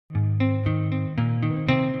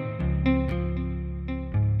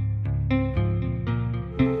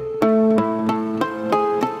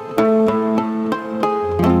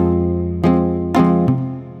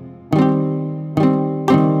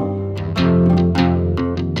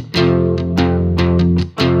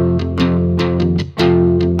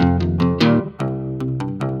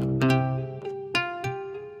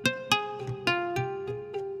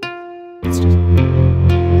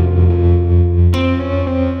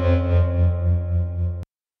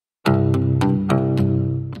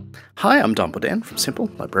Hi, I'm Don Bodan from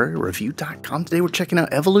SimpleLibraryReview.com. Today we're checking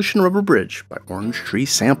out Evolution Rubber Bridge by Orange Tree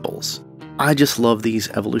Samples. I just love these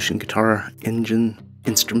Evolution guitar engine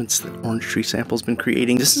instruments that Orange Tree Samples been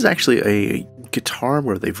creating. This is actually a guitar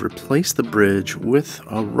where they've replaced the bridge with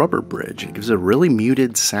a rubber bridge. It gives a really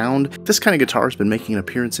muted sound. This kind of guitar has been making an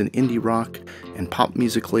appearance in indie rock and pop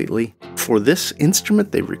music lately. For this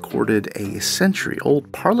instrument, they recorded a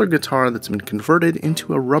century-old parlor guitar that's been converted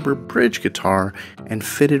into a rubber bridge guitar and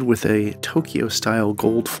fitted with a Tokyo-style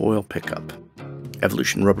gold foil pickup.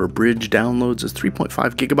 Evolution Rubber Bridge downloads as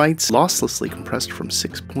 3.5 gigabytes, losslessly compressed from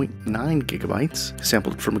 6.9 gigabytes,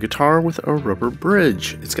 sampled from a guitar with a rubber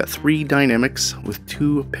bridge. It's got 3 dynamics with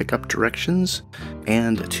 2 pickup directions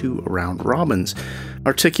and 2 round robins.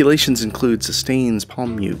 Articulations include sustains,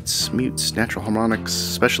 palm mutes, natural harmonics,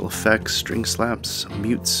 special effects, string slaps,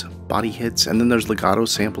 mutes, body hits, and then there's legato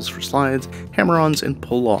samples for slides, hammer-ons, and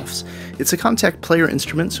pull-offs. It's a Contact player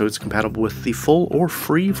instrument, so it's compatible with the full or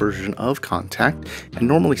free version of Contact, and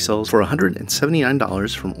normally sells for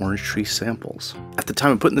 $179 from Orange Tree Samples. At the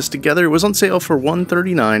time of putting this together, it was on sale for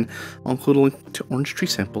 $139. I'll include a link to Orange Tree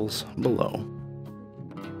Samples below.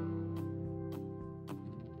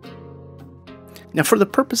 Now, for the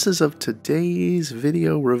purposes of today's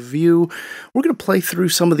video review, we're going to play through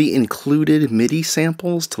some of the included MIDI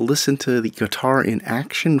samples to listen to the guitar in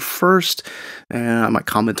action first. I might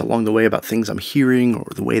comment along the way about things I'm hearing or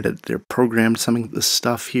the way that they're programmed some of the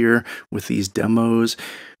stuff here with these demos.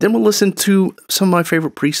 Then we'll listen to some of my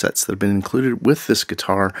favorite presets that have been included with this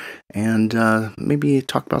guitar and maybe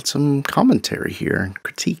talk about some commentary here and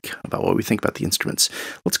critique about what we think about the instruments.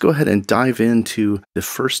 Let's go ahead and dive into the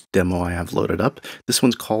first demo I have loaded up. This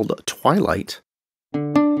one's called Twilight.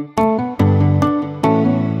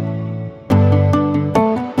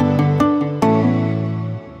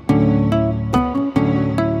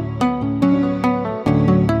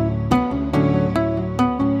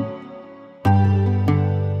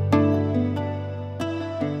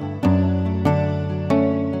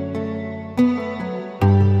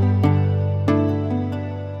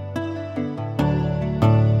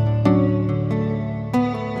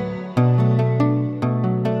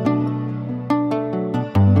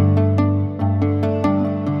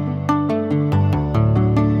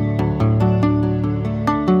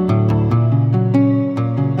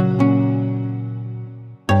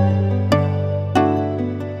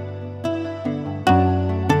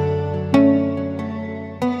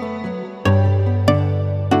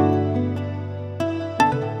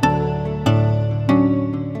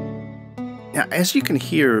 Now, as you can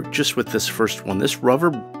hear just with this first one, this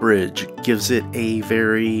rubber bridge gives it a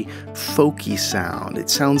very folky sound. It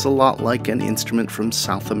sounds a lot like an instrument from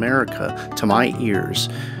South America to my ears,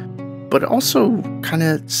 but it also kind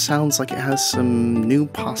of sounds like it has some new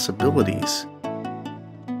possibilities,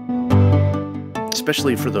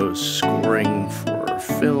 especially for those scoring for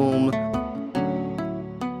film.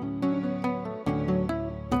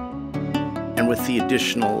 And with the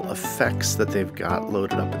additional effects that they've got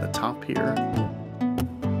loaded up in the top here,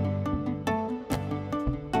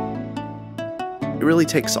 it really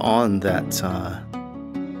takes on that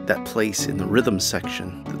place in the rhythm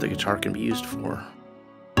section that the guitar can be used for.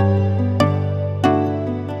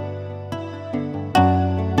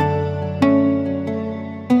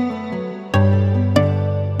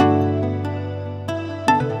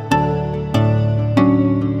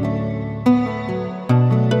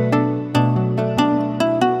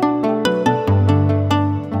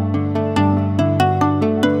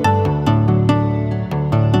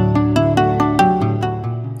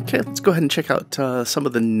 Okay, let's go ahead and check out some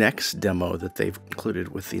of the next demo that they've included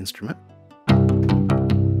with the instrument.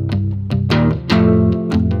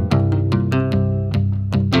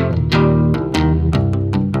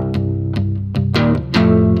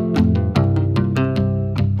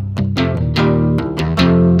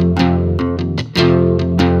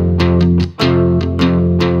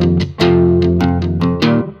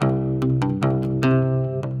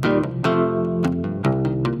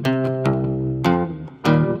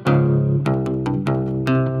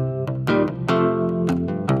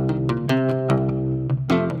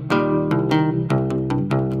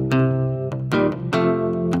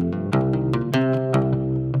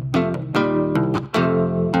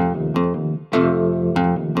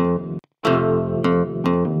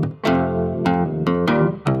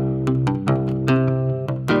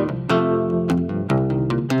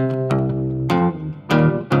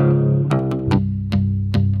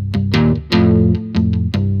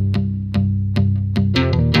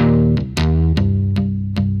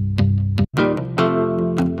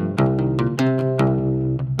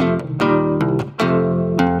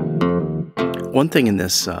 One thing in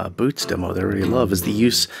this Boots demo that I really love is the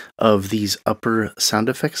use of these upper sound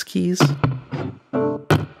effects keys.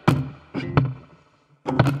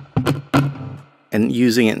 And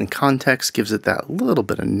using it in context gives it that little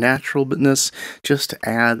bit of naturalness just to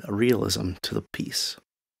add realism to the piece.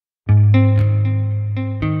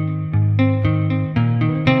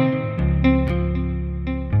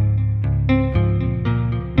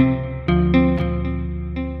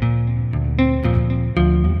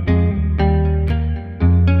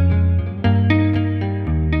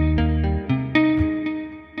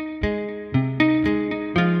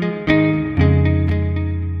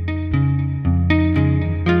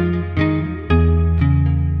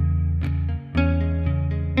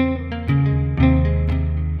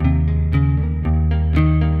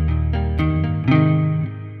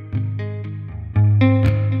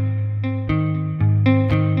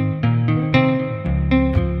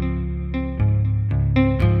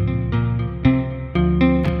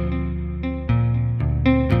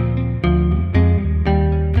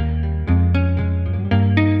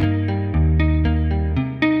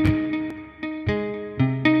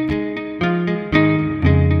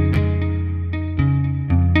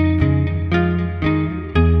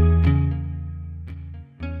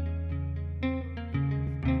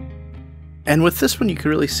 And with this one, you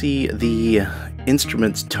can really see the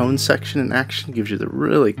instrument's tone section in action. It gives you the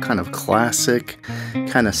really kind of classic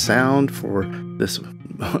kind of sound for this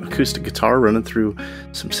acoustic guitar running through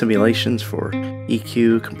some simulations for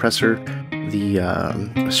EQ, compressor.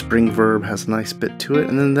 The spring verb has a nice bit to it.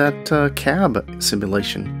 And then that cab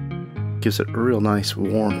simulation gives it a real nice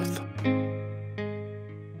warmth.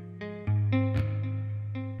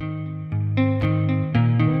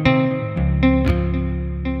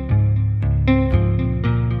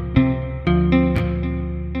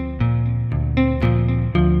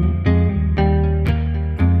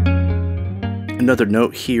 Another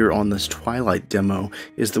note here on this Twilight demo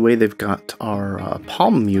is the way they've got our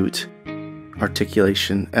palm mute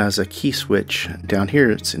articulation as a key switch. Down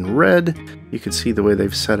here it's in red. You can see the way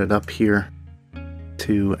they've set it up here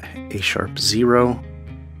to A#0.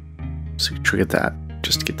 So you trigger that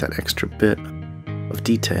just to get that extra bit of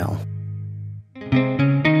detail.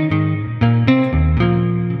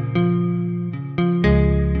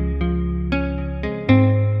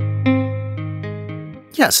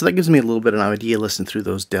 Yeah, so that gives me a little bit of an idea, listening through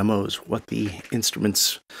those demos, what the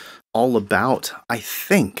instrument's all about, I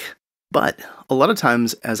think. But a lot of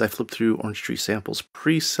times, as I flip through Orange Tree Samples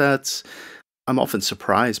presets, I'm often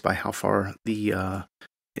surprised by how far the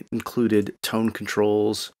included tone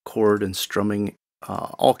controls, chord, and strumming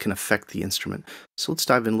all can affect the instrument. So let's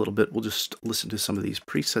dive in a little bit. We'll just listen to some of these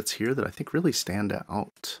presets here that I think really stand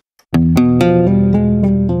out.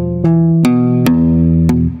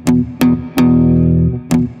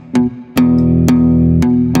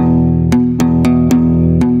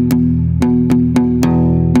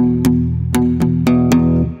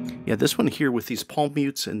 Yeah, this one here with these palm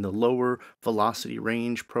mutes in the lower velocity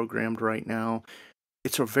range programmed right now,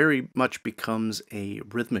 it's a very much becomes a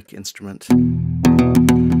rhythmic instrument.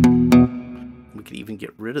 We could even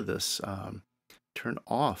get rid of this, turn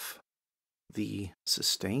off the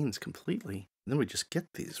sustains completely, and then we just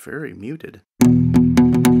get these very muted. And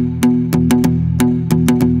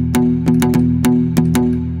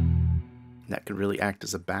that could really act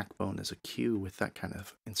as a backbone, as a cue with that kind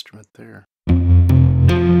of instrument there.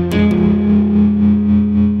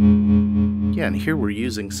 Yeah, and here we're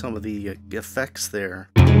using some of the effects there.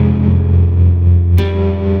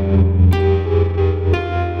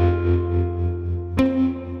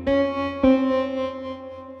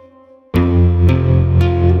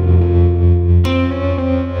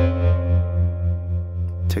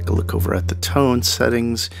 Take a look over at the tone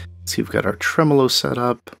settings. See, we've got our tremolo set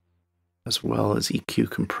up, as well as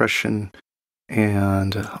EQ compression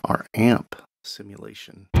and our amp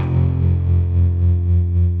simulation.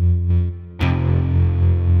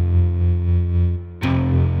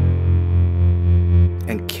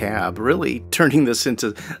 And cab, really turning this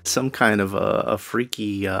into some kind of a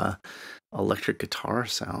freaky electric guitar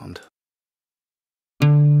sound.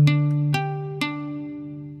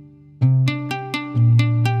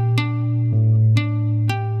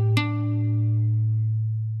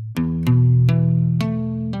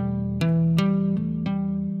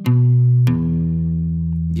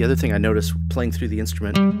 The other thing I noticed playing through the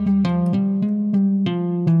instrument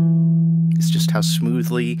is just how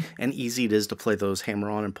smoothly and easy it is to play those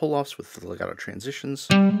hammer-on and pull-offs with the legato transitions.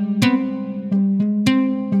 And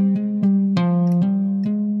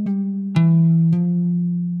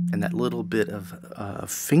that little bit of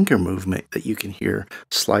finger movement that you can hear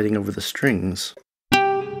sliding over the strings.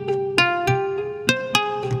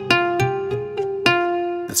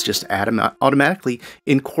 that's just automatically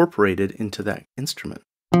incorporated into that instrument.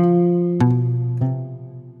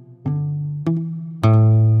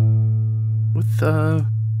 With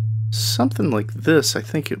something like this, I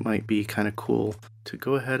think it might be kind of cool to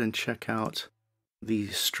go ahead and check out the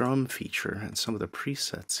strum feature and some of the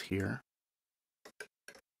presets here.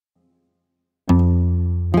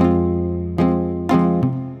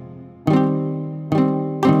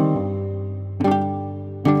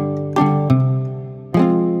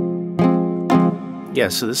 Yeah,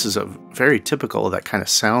 so this is a very typical of that kind of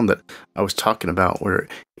sound that I was talking about, where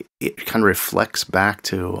it kind of reflects back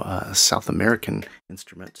to a South American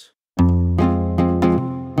instrument.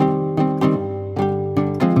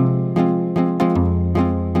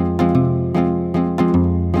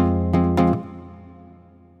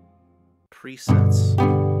 Presets.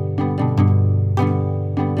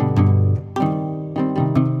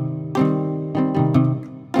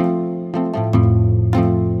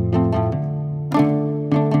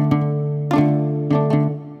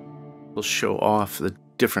 Will show off the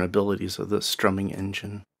different abilities of the strumming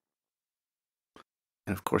engine.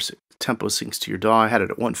 And of course, tempo syncs to your DAW. I had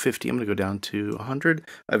it at 150. I'm going to go down to 100.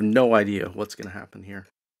 I have no idea what's going to happen here.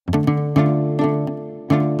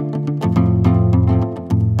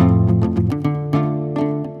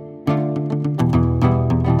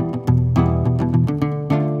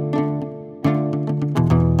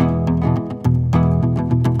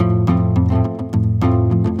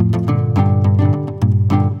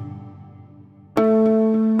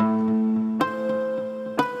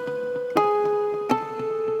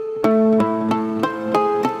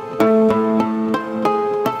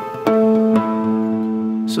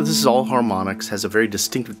 So this is all harmonics, has a very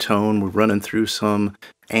distinctive tone. We're running through some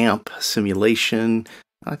amp simulation.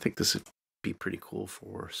 I think this would be pretty cool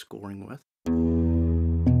for scoring with.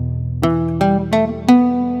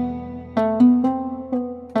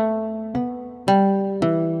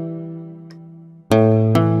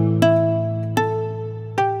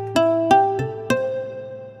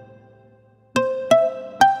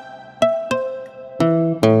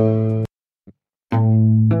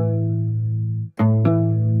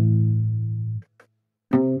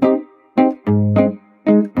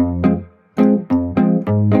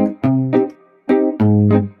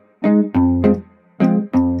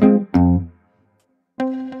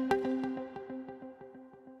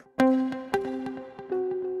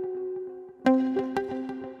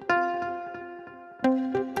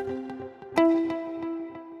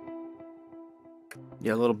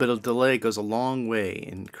 Yeah, a little bit of delay goes a long way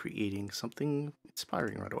in creating something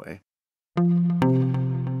inspiring right away.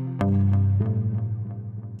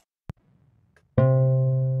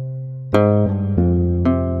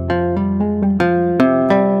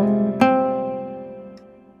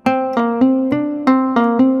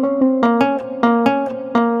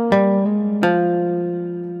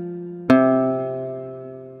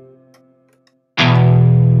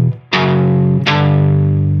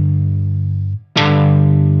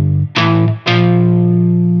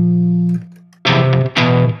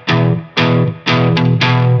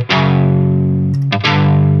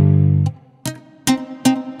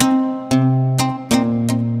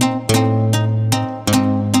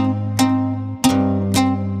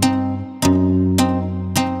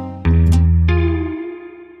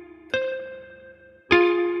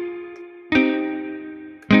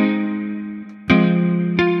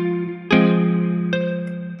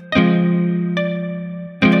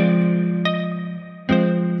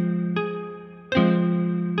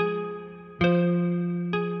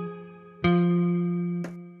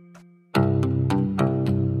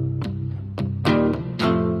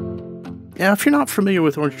 Now, if you're not familiar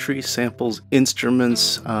with Orange Tree Samples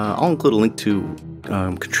instruments, I'll include a link to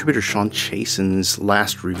contributor Sean Chasen's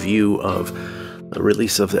last review of the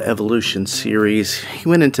release of the Evolution series. He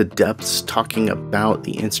went into depths talking about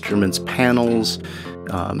the instrument's panels,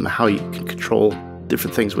 how you can control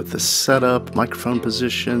different things with the setup, microphone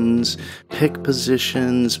positions, pick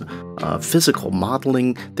positions, physical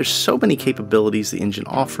modeling. There's so many capabilities the engine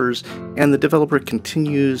offers, and the developer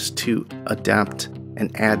continues to adapt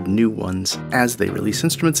and add new ones as they release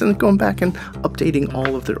instruments, and going back and updating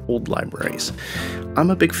all of their old libraries. I'm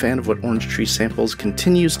a big fan of what Orange Tree Samples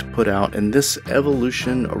continues to put out, and this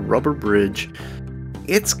Evolution Rubber Bridge,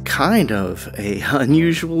 it's kind of an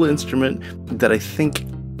unusual instrument that I think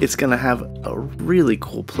it's going to have a really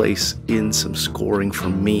cool place in some scoring for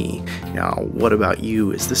me. Now, what about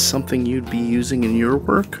you? Is this something you'd be using in your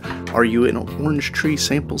work? Are you an Orange Tree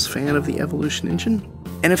Samples fan of the Evolution engine?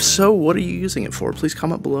 And if so, what are you using it for? Please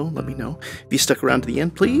comment below, let me know. If you stuck around to the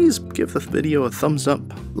end, please give the video a thumbs up,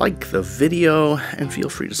 like the video, and feel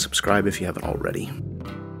free to subscribe if you haven't already.